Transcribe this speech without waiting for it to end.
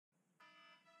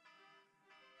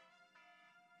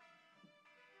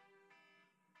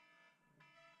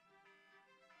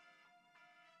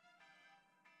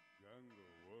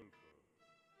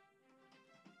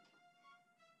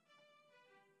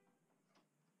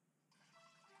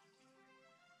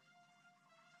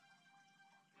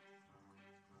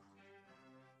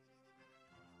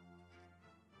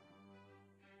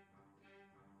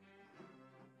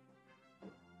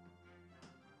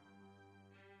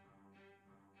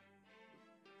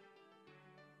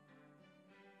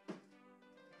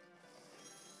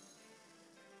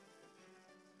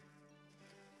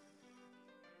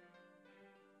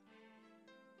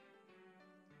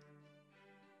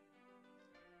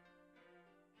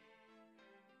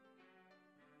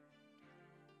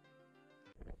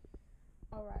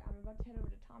Alright, I'm about to head over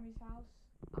to Tommy's house.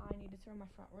 I need to throw my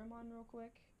front rim on real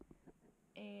quick,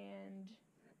 and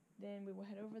then we will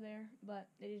head over there. But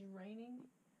it is raining,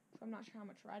 so I'm not sure how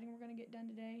much riding we're going to get done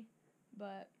today,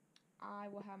 but I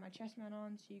will have my chest mount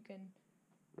on so you can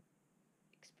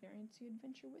experience the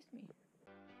adventure with me.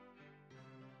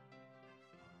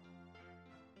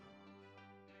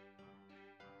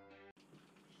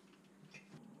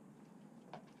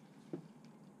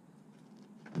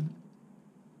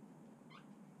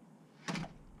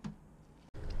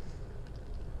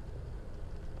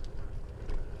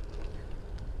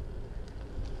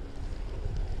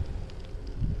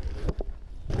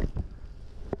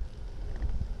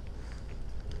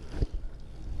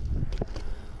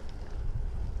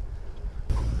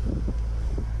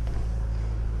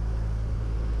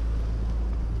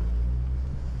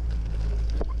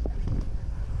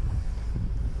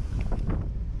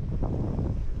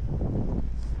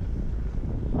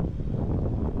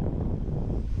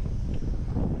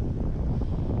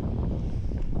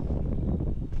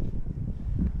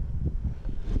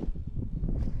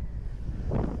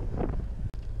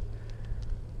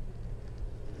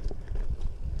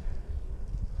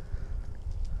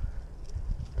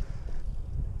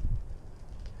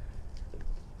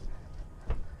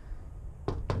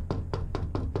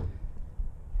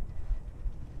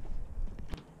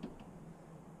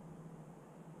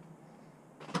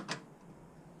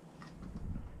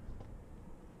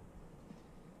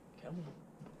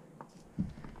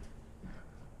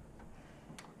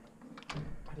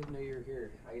 I didn't know you were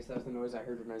here. I guess that was the noise I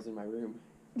heard when I was in my room.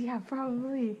 Yeah,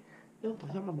 probably. Nope,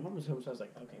 I thought my mom was home, so I was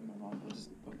like, okay, my mom will just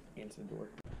answer the door.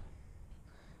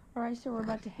 Alright, so we're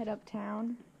about to head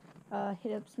uptown.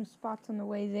 Hit up some spots on the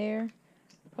way there.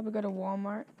 Probably go to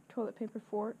Walmart. Toilet paper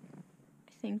fort.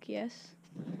 I think, yes.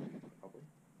 Probably.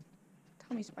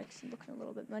 Tommy's bike's looking a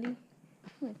little bit muddy.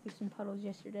 We went through some puddles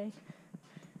yesterday.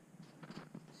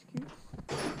 Scoots.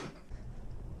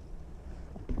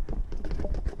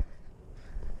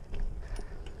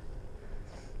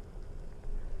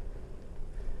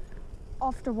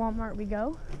 Off to Walmart we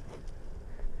go.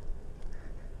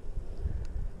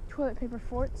 Toilet paper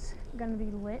fort's gonna be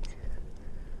lit.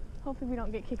 Hopefully we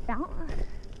don't get kicked out.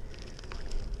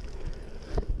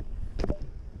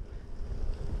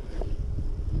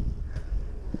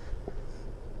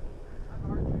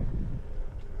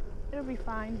 It'll be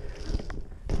fine.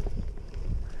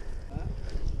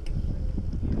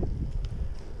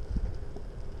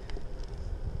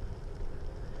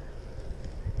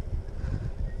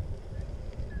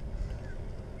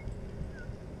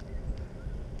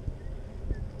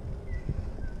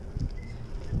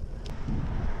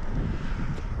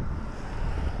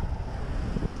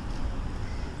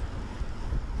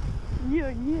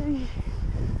 Yeah.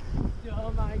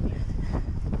 Oh my God.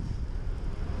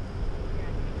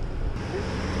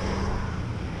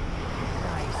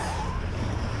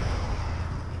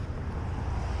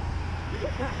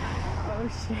 Oh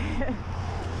shit.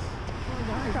 Oh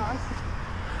my gosh.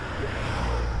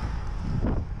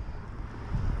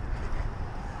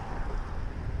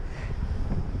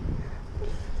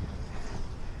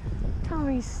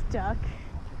 Tommy's stuck.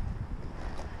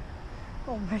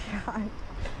 Oh my God.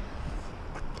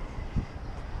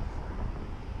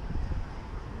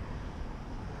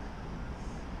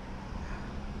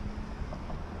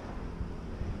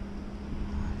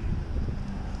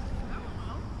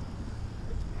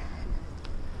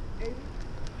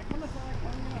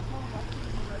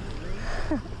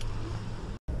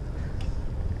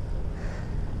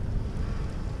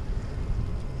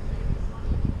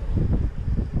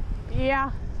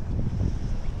 Yeah.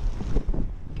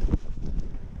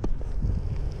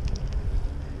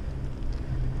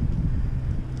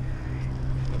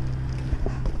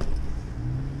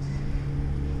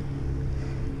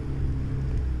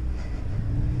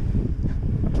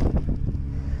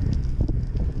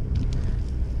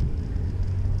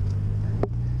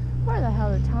 Where the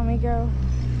hell did Tommy go?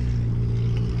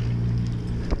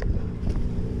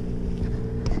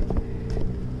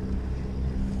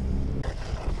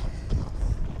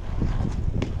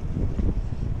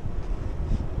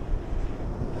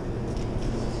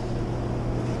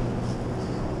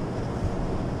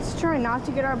 Try not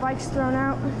to get our bikes thrown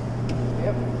out.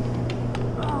 Yep.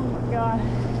 Oh my God.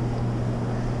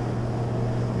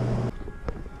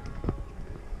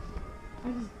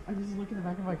 I just look in the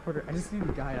back of my quarter. I just need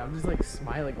a guide. I'm just like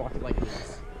smiling, walking like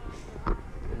this. I'm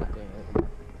not doing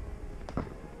it.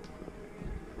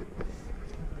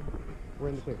 We're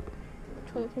in the clear.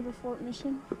 Toilet paper fort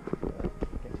mission.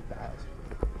 Get to the house.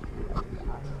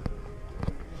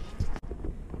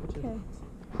 Okay.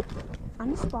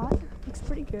 Found a spot. Looks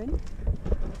pretty good.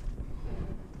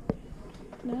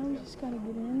 Now we just gotta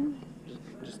get in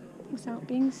Just without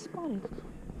being spotted.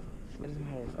 it doesn't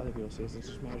matter if other people see us. It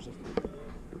just matters if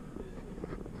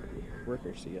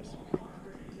workers see us.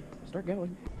 Start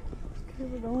going. Okay,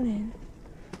 we're going in.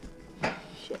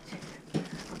 Shit.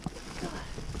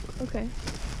 God. Okay.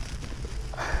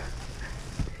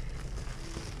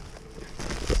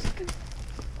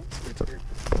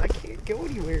 I can't go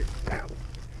anywhere. Ow.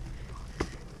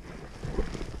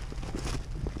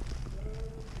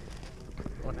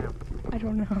 What now? I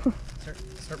don't know.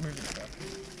 Start moving stuff.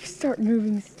 Start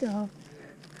moving stuff.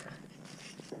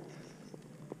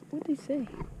 What'd they say?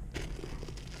 I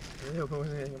really don't know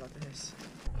anything about this.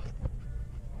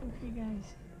 Okay,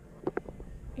 guys.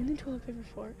 In the toilet paper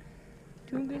fort.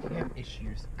 Doing good We here. have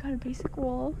issues. Got a basic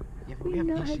wall. Yeah, but we have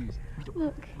not- issues. We don't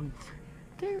Look. move.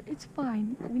 There, it's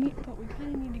fine. But we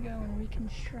kind of need to go and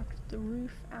reconstruct the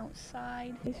roof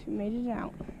outside. Yes, we made it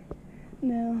out.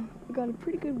 Now, we got a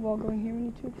pretty good wall going here. We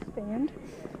need to expand.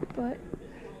 But,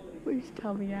 where's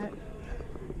Tommy at?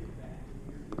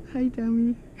 Hi,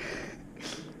 Tommy.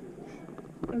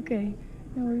 Okay,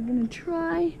 now we're gonna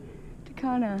try to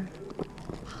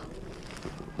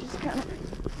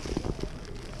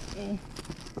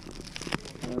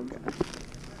oh god.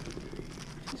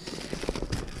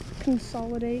 Just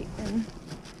consolidate and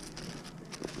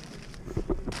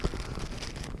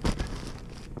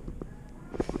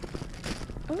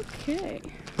okay.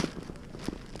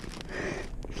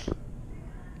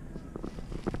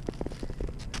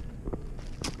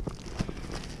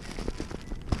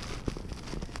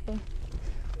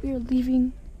 We are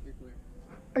leaving. You're clear.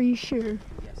 Are you sure?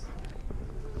 Yes.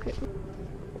 Okay.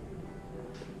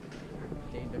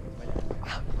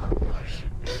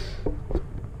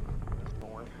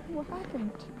 What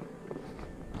happened?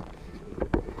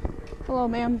 Hello,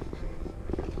 ma'am.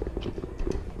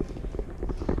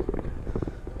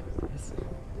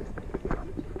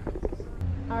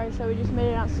 Alright, so we just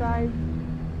made it outside.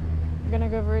 We're gonna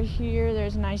go over here.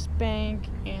 There's a nice bank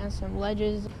and some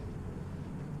ledges.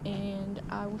 And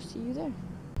I will see you there.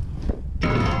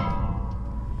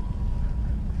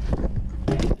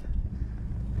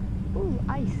 Ooh,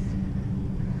 ice.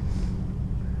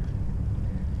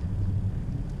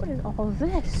 What is all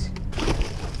this?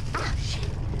 Ah, shit.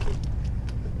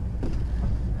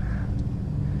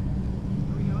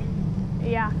 Are we going?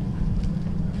 Yeah.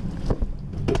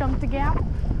 Jump the gap.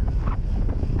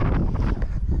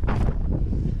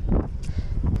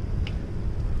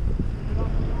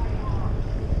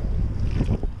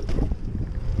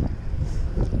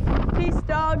 Peace,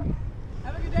 dog.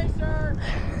 Have a good day, sir.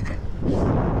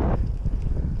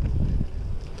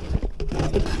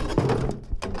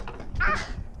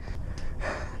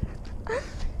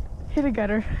 Hit a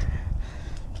gutter.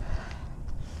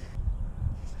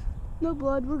 No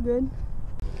blood, we're good.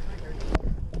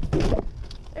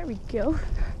 There we go.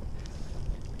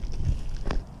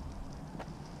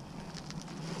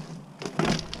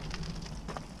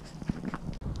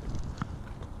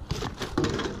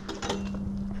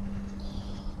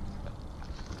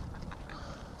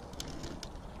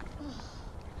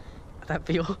 How'd that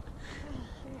feel?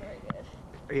 Very good.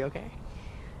 Are you okay?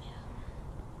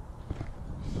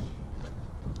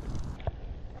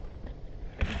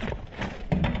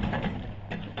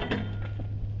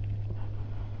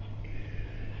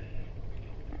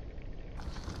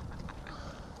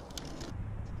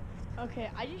 Okay,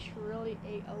 I just really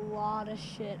ate a lot of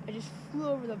shit. I just flew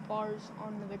over the bars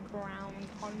onto the ground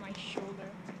on my shoulder.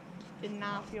 Did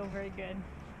not feel very good.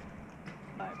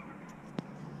 But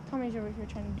Tommy's over here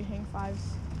trying to do hang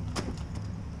fives.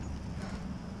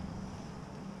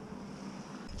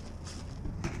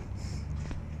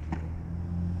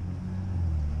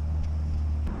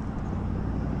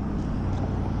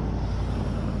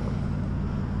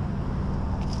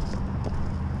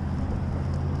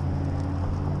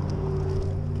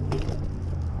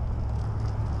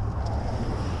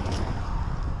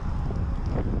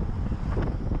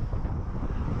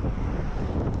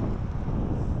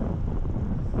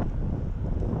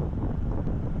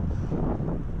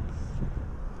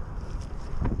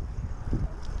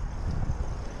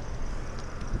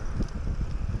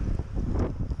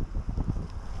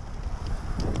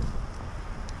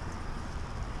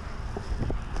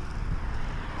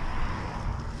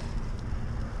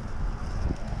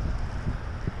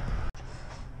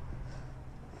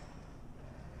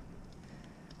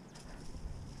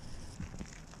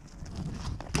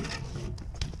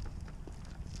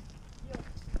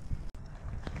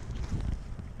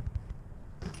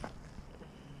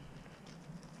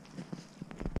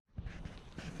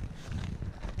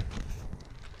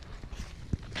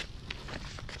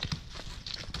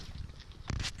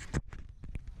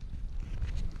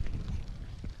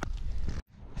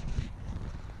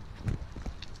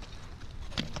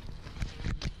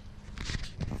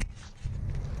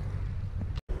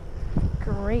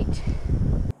 Great.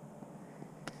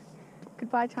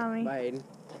 Goodbye, Tommy. Bye, Aiden.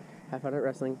 Have fun at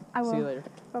wrestling. I will. See you later.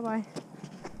 Bye-bye.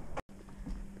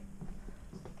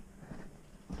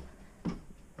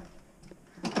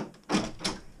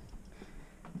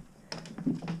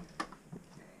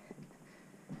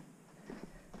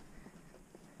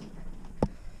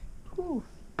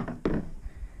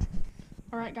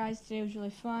 Alright guys, today was really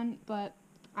fun, but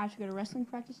I have to go to wrestling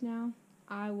practice now.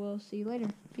 I will see you later.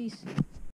 Peace.